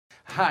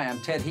Hi,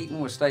 I'm Ted Heaton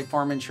with State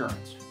Farm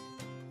Insurance.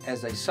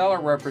 As a seller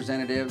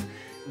representative,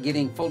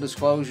 getting full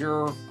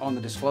disclosure on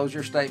the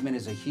disclosure statement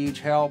is a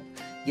huge help.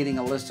 Getting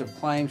a list of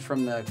claims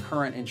from the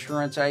current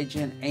insurance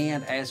agent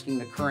and asking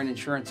the current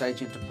insurance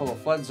agent to pull a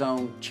flood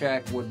zone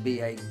check would be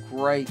a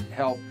great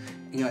help,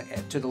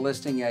 to the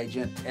listing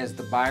agent. As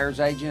the buyer's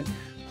agent,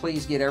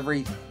 please get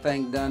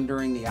everything done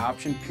during the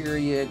option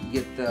period.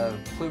 Get the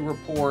clue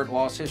report,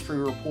 loss history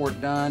report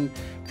done.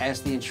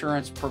 Ask the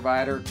insurance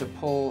provider to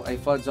pull a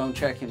flood zone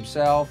check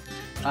himself,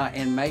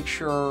 and make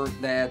sure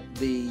that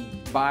the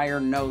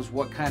buyer knows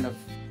what kind of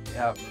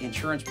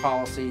insurance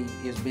policy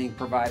is being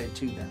provided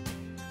to them.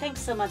 Thanks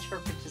so much for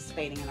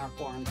participating in our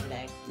forum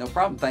today. No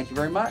problem. Thank you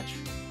very much.